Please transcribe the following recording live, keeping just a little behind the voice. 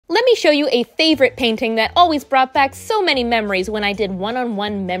me show you a favorite painting that always brought back so many memories when I did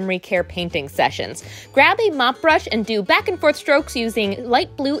one-on-one memory care painting sessions. Grab a mop brush and do back and forth strokes using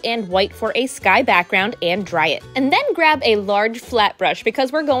light blue and white for a sky background and dry it. And then grab a large flat brush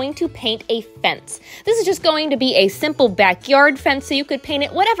because we're going to paint a fence. This is just going to be a simple backyard fence, so you could paint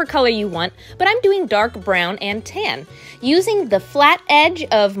it whatever color you want, but I'm doing dark brown and tan. Using the flat edge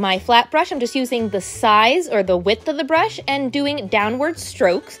of my flat brush, I'm just using the size or the width of the brush and doing downward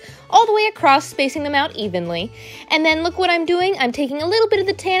strokes all the way across, spacing them out evenly. And then look what I'm doing. I'm taking a little bit of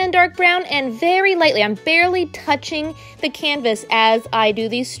the tan and dark brown and very lightly, I'm barely touching the canvas as I do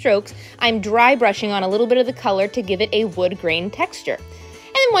these strokes. I'm dry brushing on a little bit of the color to give it a wood grain texture.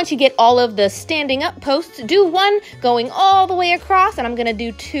 And then once you get all of the standing up posts, do one going all the way across, and I'm gonna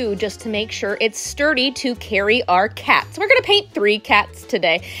do two just to make sure it's sturdy to carry our cat. So we're gonna paint 3 cats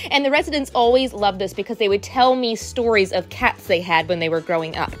today. And the residents always love this because they would tell me stories of cats they had when they were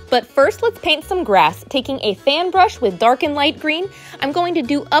growing up. But first, let's paint some grass. Taking a fan brush with dark and light green, I'm going to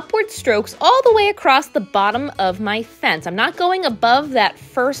do upward strokes all the way across the bottom of my fence. I'm not going above that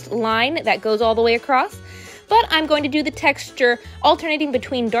first line that goes all the way across, but I'm going to do the texture alternating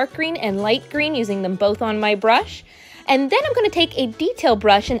between dark green and light green, using them both on my brush. And then I'm going to take a detail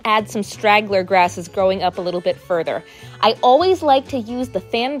brush and add some straggler grasses growing up a little bit further. I always like to use the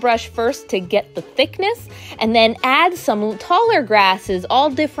fan brush first to get the thickness, and then add some taller grasses, all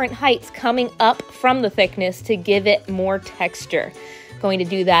different heights, coming up from the thickness to give it more texture. Going to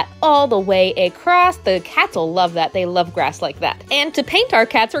do that all the way across. The cats will love that. They love grass like that. And to paint our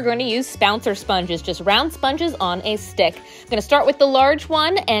cats, we're going to use spouncer sponges, just round sponges on a stick. I'm going to start with the large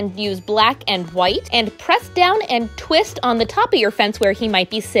one and use black and white and press down and twist on the top of your fence where he might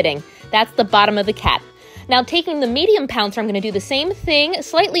be sitting. That's the bottom of the cat. Now taking the medium pouncer, I'm going to do the same thing,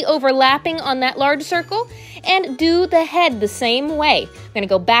 slightly overlapping on that large circle, and do the head the same way. I'm going to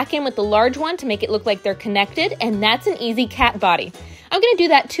go back in with the large one to make it look like they're connected, and that's an easy cat body. I'm going to do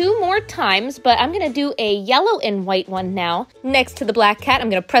that 2 more times, but I'm going to do a yellow and white one now. Next to the black cat, I'm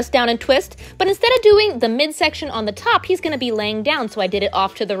going to press down and twist, but instead of doing the midsection on the top, he's going to be laying down, so I did it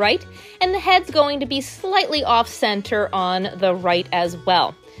off to the right, and the head's going to be slightly off center on the right as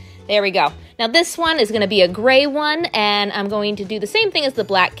well. There we go. Now this one is going to be a gray one, and I'm going to do the same thing as the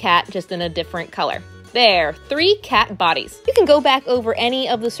black cat, just in a different color. There, 3 cat bodies. You can go back over any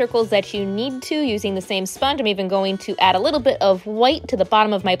of the circles that you need to using the same sponge. I'm even going to add a little bit of white to the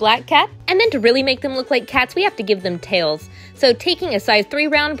bottom of my black cat. And then to really make them look like cats, we have to give them tails. So taking a size 3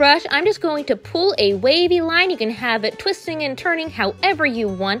 round brush, I'm just going to pull a wavy line. You can have it twisting and turning however you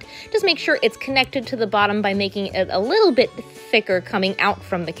want. Just make sure it's connected to the bottom by making it a little bit thicker coming out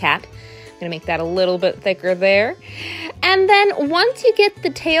from the cat. Gonna make that a little bit thicker there. And then once you get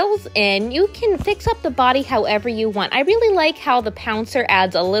the tails in, you can fix up the body however you want. I really like how the pouncer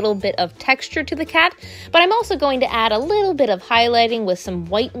adds a little bit of texture to the cat, but I'm also going to add a little bit of highlighting with some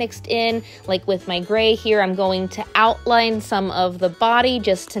white mixed in. Like with my gray here, I'm going to outline some of the body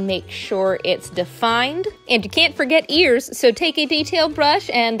just to make sure it's defined. And you can't forget ears, so take a detail brush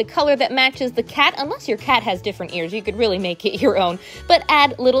and the color that matches the cat, unless your cat has different ears, you could really make it your own, but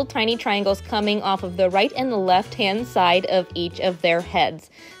add little tiny triangles coming off of the right and the left hand side of each of their heads.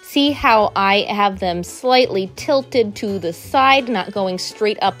 See how I have them slightly tilted to the side, not going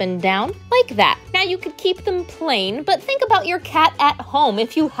straight up and down, like that. Now you could keep them plain, but think about your cat at home.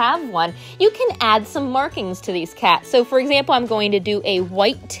 If you have one, you can add some markings to these cats. So for example, I'm going to do a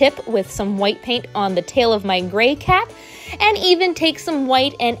white tip with some white paint on the tail of my gray cat, and even take some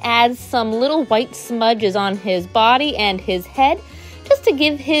white and add some little white smudges on his body and his head, just to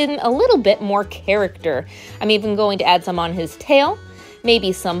give him a little bit more character. I'm even going to add some on his tail,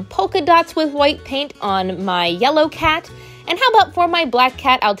 maybe some polka dots with white paint on my yellow cat. And how about for my black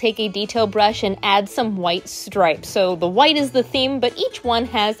cat, I'll take a detail brush and add some white stripes. So the white is the theme, but each one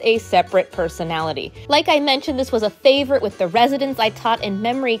has a separate personality. Like I mentioned, this was a favorite with the residents I taught in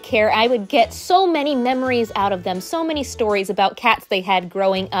memory care. I would get so many memories out of them, so many stories about cats they had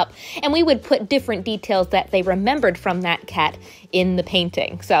growing up, and we would put different details that they remembered from that cat in the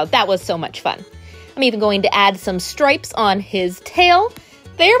painting. So that was so much fun. I'm even going to add some stripes on his tail.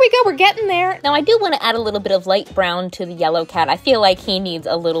 There we go, we're getting there. Now I do want to add a little bit of light brown to the yellow cat. I feel like he needs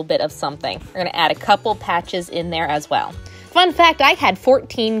a little bit of something. We're going to add a couple patches in there as well. Fun fact, I had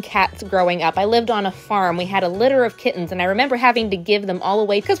 14 cats growing up. I lived on a farm. We had a litter of kittens, and I remember having to give them all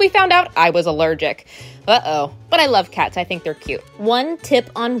away because we found out I was allergic. Uh-oh. But I love cats. I think they're cute. One tip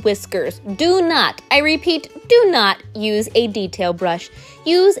on whiskers. Do not, I repeat, do not use a detail brush.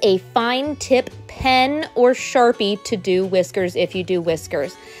 Use a fine tip pen or Sharpie to do whiskers if you do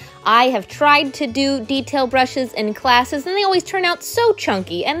whiskers. I have tried to do detail brushes in classes and they always turn out so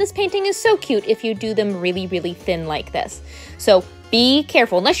chunky, and this painting is so cute if you do them really, really thin like this. So be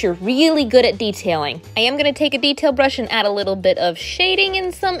careful unless you're really good at detailing. I am going to take a detail brush and add a little bit of shading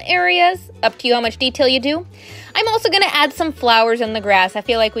in some areas. Up to you how much detail you do. I'm also going to add some flowers in the grass. I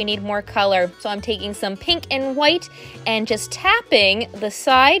feel like we need more color. So I'm taking some pink and white and just tapping the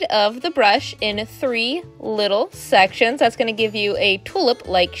side of the brush in 3 little sections. That's going to give you a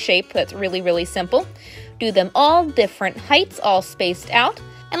tulip-like shape that's really, really simple. Do them all different heights, all spaced out.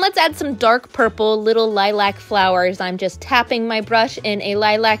 And let's add some dark purple little lilac flowers. I'm just tapping my brush in a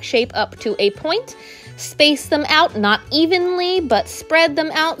lilac shape up to a point. Space them out, not evenly, but spread them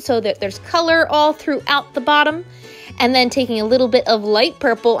out so that there's color all throughout the bottom. And then taking a little bit of light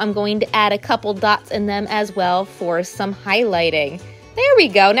purple, I'm going to add a couple dots in them as well for some highlighting. There we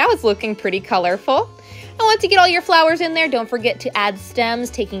go, now it's looking pretty colorful. And once you get all your flowers in there, don't forget to add stems,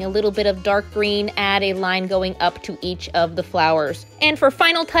 taking a little bit of dark green, add a line going up to each of the flowers. And for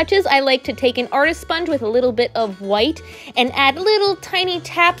final touches, I like to take an artist sponge with a little bit of white and add little tiny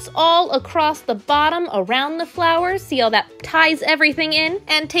taps all across the bottom around the flowers. See how that ties everything in?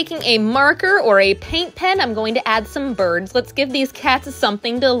 And taking a marker or a paint pen, I'm going to add some birds. Let's give these cats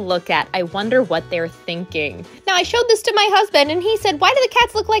something to look at. I wonder what they're thinking. Now, I showed this to my husband and he said, "Why do the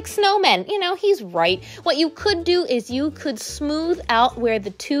cats look like snowmen?" You know, he's right. What you could do is you could smooth out where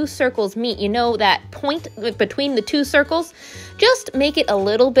the 2 circles meet. You know that point between the 2 circles? Just make it a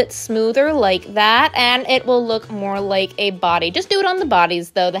little bit smoother like that and it will look more like a body. Just do it on the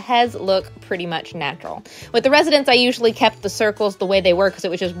bodies though. The heads look pretty much natural. With the residents, I usually kept the circles the way they were because it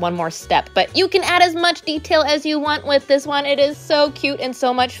was just one more step. But you can add as much detail as you want with this one. It is so cute and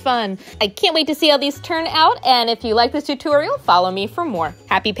so much fun. I can't wait to see how these turn out, and if you like this tutorial, follow me for more.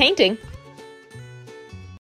 Happy painting!